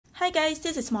Hi guys,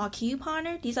 this is Small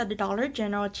Couponer. These are the Dollar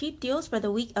General cheap deals for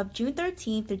the week of June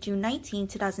 13th through June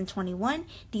 19th, 2021.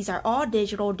 These are all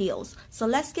digital deals. So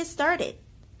let's get started.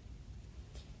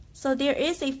 So there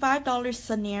is a $5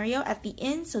 scenario at the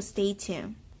end, so stay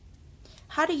tuned.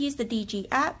 How to use the DG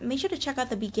app, make sure to check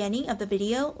out the beginning of the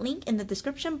video, link in the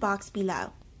description box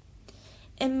below.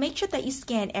 And make sure that you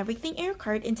scan everything in your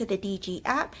cart into the DG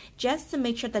app just to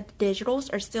make sure that the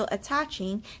digitals are still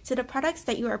attaching to the products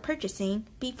that you are purchasing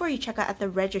before you check out at the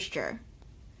register.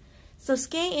 So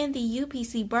scan in the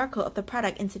UPC barcode of the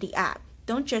product into the app.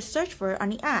 Don't just search for it on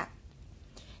the app.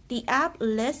 The app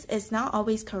list is not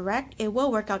always correct. It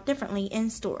will work out differently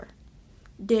in store.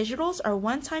 Digitals are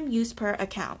one-time use per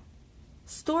account.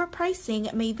 Store pricing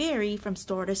may vary from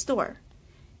store to store.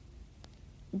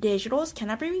 Digitals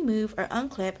cannot be removed or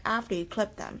unclipped after you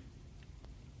clip them.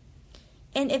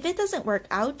 And if it doesn't work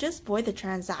out, just void the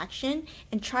transaction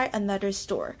and try another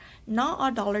store. Not all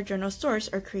Dollar General stores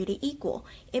are created equal.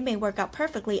 It may work out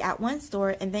perfectly at one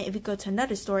store, and then if you go to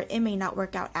another store, it may not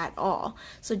work out at all.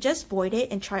 So just void it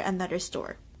and try another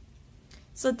store.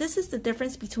 So this is the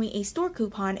difference between a store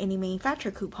coupon and a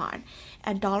manufacturer coupon.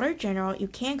 At Dollar General, you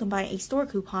can combine a store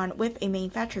coupon with a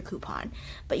manufacturer coupon,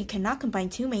 but you cannot combine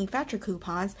two manufacturer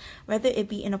coupons, whether it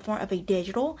be in the form of a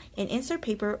digital, an insert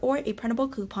paper, or a printable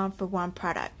coupon for one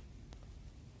product.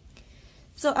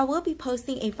 So I will be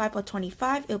posting a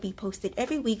 5/25. It'll be posted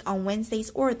every week on Wednesdays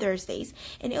or Thursdays,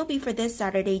 and it'll be for this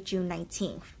Saturday, June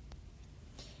 19th.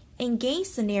 And game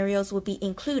scenarios will be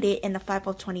included in the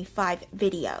 5/25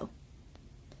 video.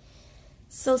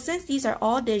 So since these are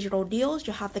all digital deals,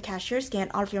 you'll have the cashier scan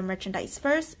all of your merchandise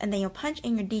first, and then you'll punch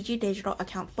in your DG Digital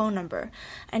account phone number.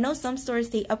 I know some stores,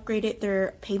 they upgraded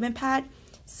their payment pad,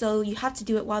 so you have to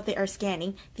do it while they are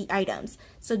scanning the items.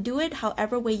 So do it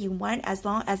however way you want, as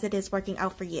long as it is working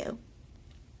out for you.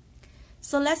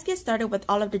 So let's get started with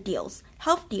all of the deals.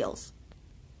 Health deals.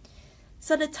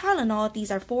 So the Tylenol,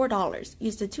 these are $4.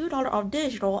 Use the $2 off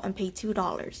digital and pay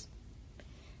 $2.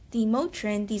 The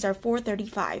Motrin, these are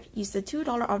 $4.35. Use the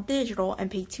 $2 off digital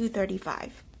and pay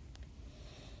 $2.35.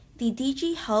 The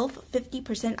DG Health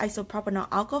 50% isopropanol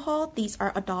alcohol, these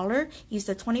are $1. Use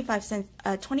the 25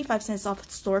 cents off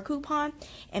store coupon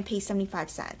and pay 75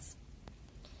 cents.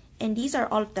 And these are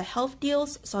all of the health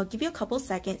deals, so I'll give you a couple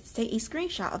seconds to take a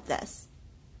screenshot of this.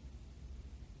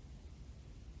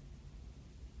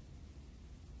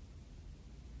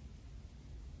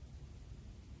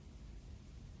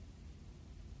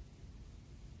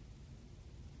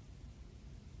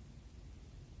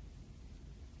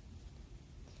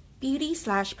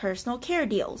 Beauty/personal care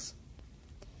deals.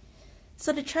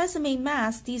 So the Tresemme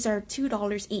masks, these are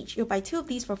 $2 each. You'll buy two of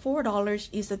these for $4.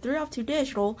 Use the 3 off 2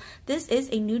 digital. This is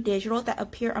a new digital that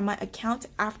appeared on my account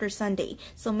after Sunday.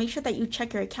 So make sure that you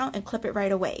check your account and clip it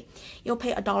right away. You'll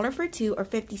pay $1 for 2 or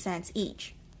 50 cents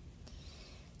each.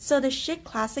 So the Schick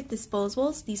Classic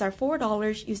disposables, these are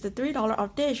 $4. Use the $3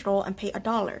 off digital and pay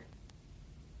 $1.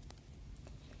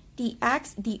 The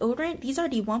Axe deodorant, these are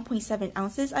the 1.7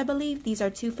 ounces, I believe. These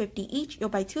are $2.50 each. You'll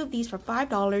buy two of these for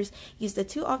 $5. Use the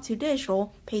 2 off 2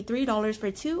 digital. Pay $3 for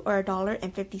 2 or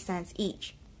 $1.50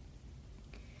 each.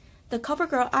 The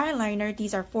CoverGirl eyeliner,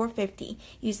 these are $4.50.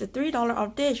 Use the $3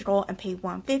 off digital and pay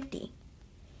 $1.50.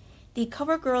 The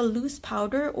CoverGirl loose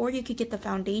powder, or you could get the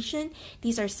foundation,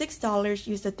 these are $6.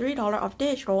 Use the $3 off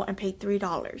digital and pay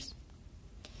 $3.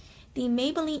 The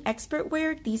Maybelline Expert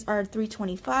Wear, these are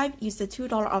 $3.25. Use the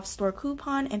 $2 off store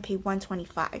coupon and pay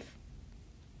 $1.25.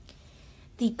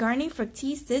 The Garnier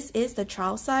Fructis, this is the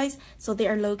trial size, so they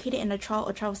are located in the trial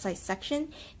or travel size section.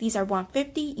 These are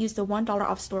 $1.50. Use the $1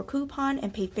 off store coupon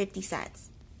and pay 50 cents.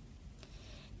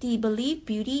 The Believe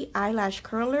Beauty Eyelash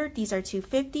Curler, these are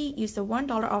 $2.50. Use the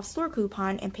 $1 off store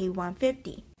coupon and pay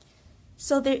 $1.50.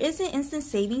 So there is an instant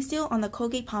savings deal on the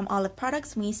Colgate Palmolive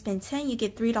products. When you spend $10, you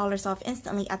get $3 off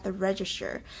instantly at the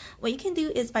register. What you can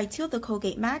do is buy 2 of the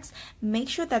Colgate Max. Make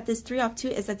sure that this 3 off 2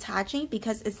 is attaching,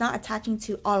 because it's not attaching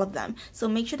to all of them. So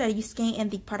make sure that you scan in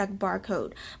the product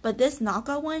barcode. But this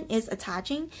knockout one is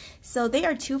attaching. So they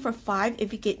are 2 for $5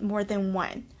 if you get more than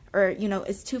one. Or,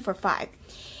 it's 2 for $5.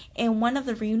 And one of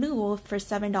the renewal for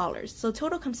 $7. So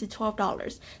total comes to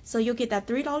 $12. So you'll get that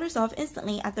 $3 off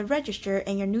instantly at the register,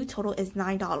 and your new total is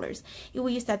 $9. You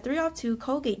will use that 3 off 2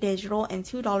 Colgate digital and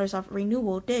 $2 off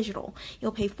renewal digital.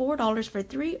 You'll pay $4 for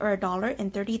 3 or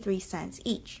 $1.33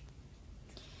 each.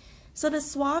 So the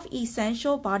Suave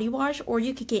Essential Body Wash, or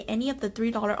you could get any of the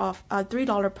 $3 off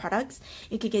 $3 products.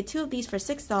 You could get 2 of these for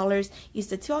 $6. Use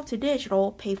the 2 off 2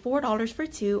 digital, pay $4 for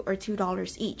 2 or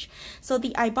 $2 each. So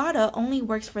the Ibotta only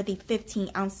works for the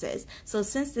 15 ounces. So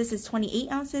since this is 28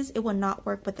 ounces, it will not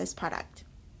work with this product.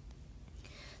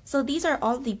 So these are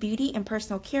all the beauty and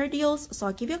personal care deals, so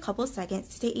I'll give you a couple seconds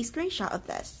to take a screenshot of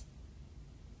this.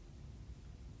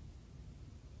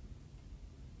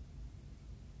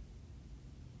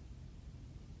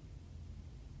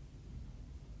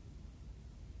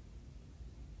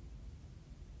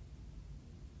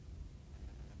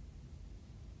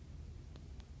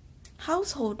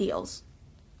 Household deals.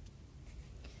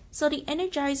 So the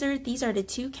Energizer, these are the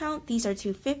 2 count, these are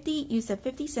 $2.50, use the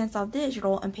 50 cents off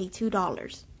digital and pay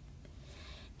 $2.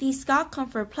 The Scott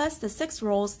Comfort Plus, the 6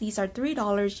 rolls, these are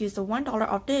 $3, use the $1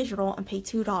 off digital and pay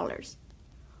 $2.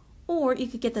 Or you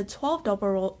could get the 12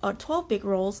 big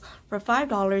rolls for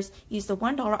 $5, use the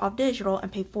 $1 off digital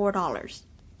and pay $4.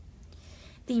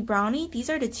 The Brownie,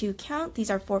 these are the 2 count, these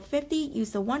are $4.50,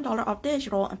 use the $1 off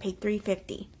digital and pay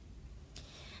 $3.50.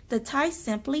 The Thai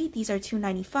Simply, these are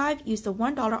 $2.95, use the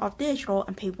 $1 off digital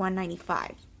and pay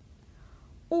 $1.95.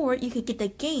 Or you could get the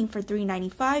Game for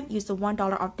 $3.95, use the $1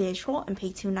 off digital and pay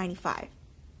 $2.95.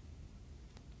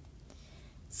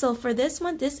 So for this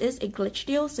one, this is a glitch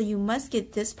deal, so you must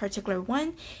get this particular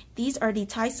one. These are the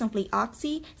Thai Simply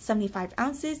Oxy, 75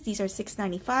 ounces, these are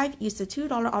 $6.95, use the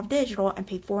 $2 off digital and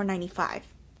pay $4.95.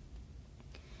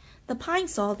 The Pine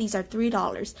Sol, these are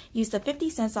 $3, use the 50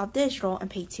 cents off digital and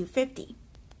pay $2.50.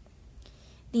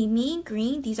 The Mean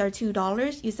Green, these are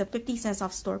 $2, use the 50 cents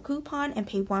off store coupon and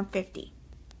pay $1.50.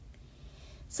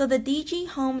 So the DG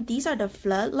Home, these are the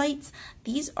floodlights.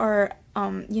 These are,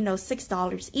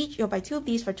 $6 each. You'll buy 2 of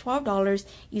these for $12.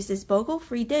 Use this BOGO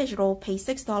free digital, pay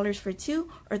 $6 for 2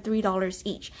 or $3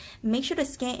 each. Make sure to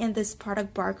scan in this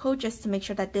product barcode just to make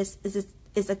sure that this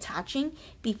is attaching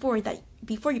before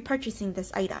you're purchasing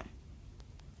this item.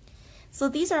 So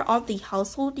these are all the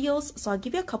household deals, so I'll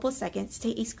give you a couple seconds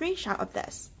to take a screenshot of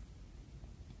this.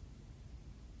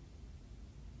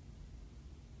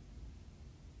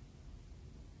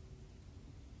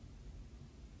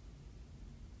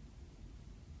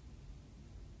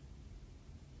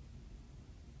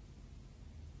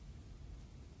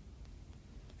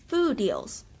 Food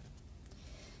deals.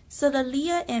 So the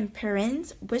Leah and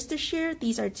Perrins Worcestershire,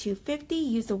 these are $2.50,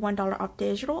 use the $1 off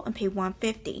digital and pay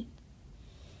 $1.50.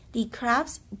 The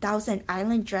Kraft's Thousand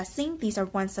Island dressing, these are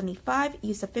 $1.75,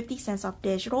 use the 50 cents off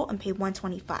digital and pay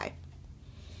 $1.25.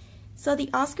 So the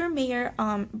Oscar Mayer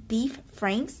beef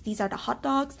franks, these are the hot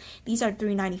dogs, these are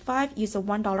 $3.95, use the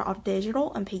 $1 off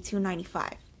digital and pay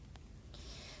 $2.95.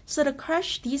 So the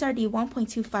Crush, these are the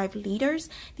 1.25 liters,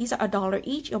 these are $1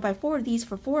 each. You'll buy 4 of these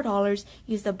for $4,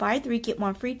 use the buy 3 get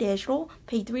 1 free digital,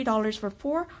 pay $3 for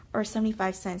 4 or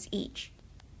 75 cents each.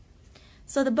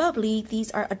 So the Bubbly, these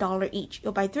are $1 each.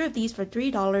 You'll buy 3 of these for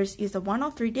 $3, use the 1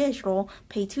 off 3 digital,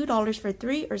 pay $2 for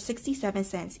 3 or 67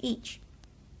 cents each.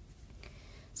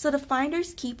 So the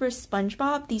Finders Keepers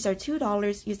SpongeBob, these are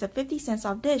 $2, use the 50 cents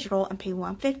off digital and pay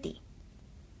 $1.50.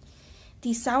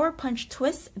 The Sour Punch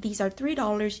Twists, these are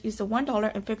 $3, use the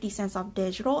 $1.50 off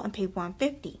digital and pay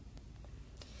 $1.50.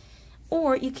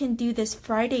 Or you can do this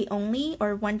Friday only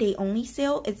or 1 day only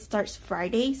sale. It starts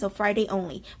Friday, so Friday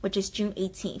only, which is June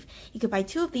 18th. You could buy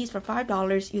 2 of these for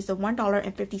 $5, use the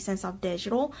 $1.50 off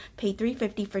digital, pay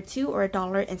 $3.50 for 2 or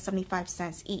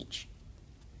 $1.75 each.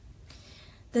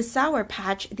 The Sour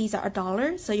Patch, these are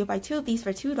 $1, so you'll buy 2 of these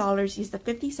for $2, use the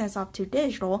 50 cents off to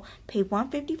digital, pay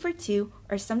 $1.50 for 2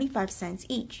 or 75 cents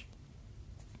each.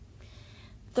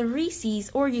 The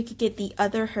Reese's, or you could get the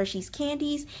other Hershey's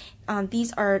candies.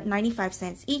 These are 95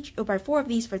 cents each. You'll buy 4 of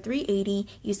these for $3.80.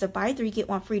 Use the buy 3 get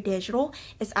 1 free digital.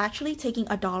 It's actually taking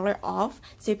 $1 off,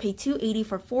 so you pay $2.80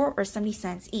 for 4 or 70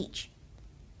 cents each.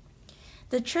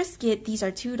 The Triscuit, these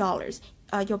are $2.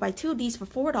 You'll buy 2 of these for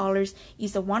 $4,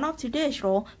 use the 1 off to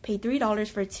digital, pay $3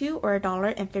 for 2 or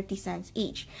 $1.50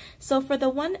 each. So for the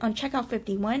one on checkout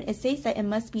 51, it says that it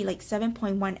must be like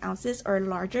 7.1 ounces or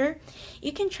larger.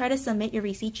 You can try to submit your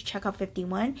receipt to checkout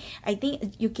 51. I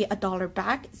think you get $1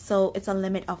 back, so it's a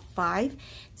limit of 5.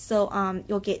 So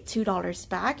you'll get $2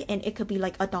 back, and it could be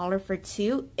like $1 for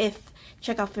 2 if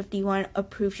checkout 51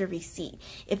 approves your receipt.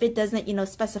 If it doesn't,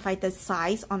 specify the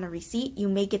size on the receipt, you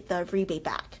may get the rebate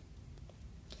back.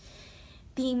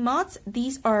 The Mott's,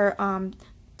 these are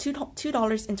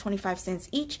 $2.25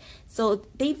 each, so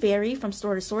they vary from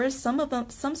store to store.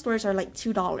 Some stores are like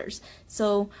 $2.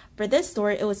 So for this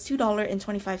store, it was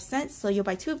 $2.25. So you'll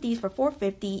buy 2 of these for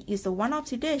 $4.50. Use the 1 off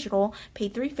to digital, pay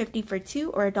 $3.50 for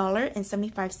 2 or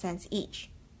 $1.75 each.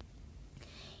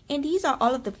 And these are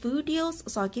all of the food deals.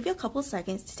 So I'll give you a couple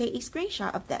seconds to take a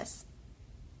screenshot of this.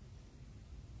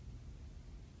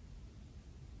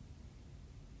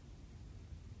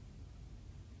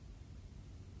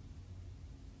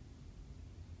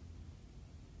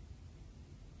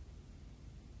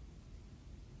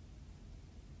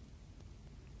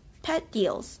 Pet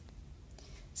deals.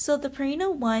 So the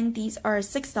Purina one, these are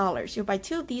 $6. You'll buy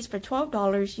 2 of these for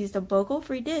 $12, use the BOGO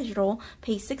free digital,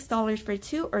 pay $6 for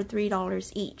 2 or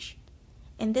 $3 each.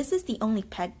 And this is the only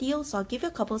pet deal, so I'll give you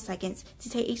a couple seconds to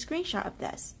take a screenshot of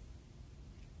this.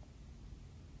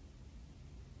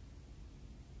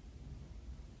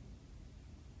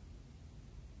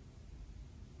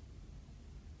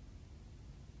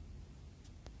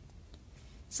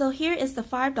 So here is the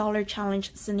 $5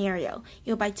 challenge scenario.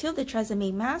 You'll buy 2 of the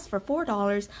Tresemme masks for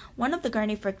 $4, 1 of the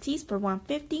Garnier Fructis for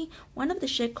 $1.50, 1 of the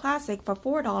Shit Classic for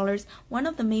 $4, 1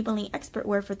 of the Maybelline Expert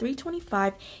Wear for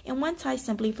 $3.25, and 1 Tie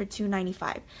Simply for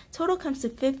 $2.95. Total comes to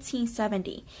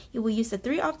 $15.70. You will use the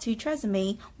 3 off 2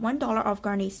 Tresemme, $1 off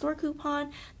Garnier store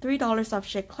coupon, $3 off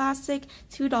Shit Classic,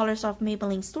 $2 off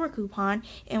Maybelline store coupon,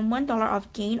 and $1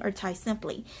 off Gain or Tie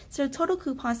Simply. So the total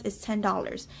coupons is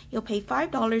 $10. You'll pay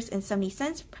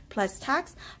 $5.70 plus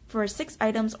tax for 6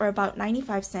 items, or about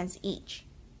 95 cents each.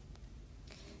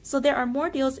 So there are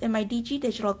more deals in my DG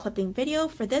Digital clipping video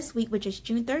for this week, which is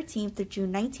June 13th through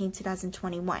June 19th,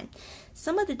 2021.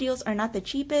 Some of the deals are not the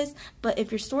cheapest, but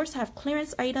if your stores have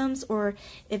clearance items, or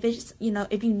if it's,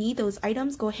 if you need those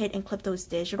items, go ahead and clip those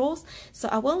digitals. So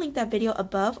I will link that video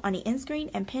above on the end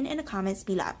screen and pin in the comments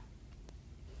below.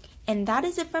 And that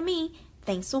is it from me.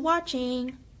 Thanks for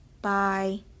watching.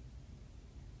 Bye.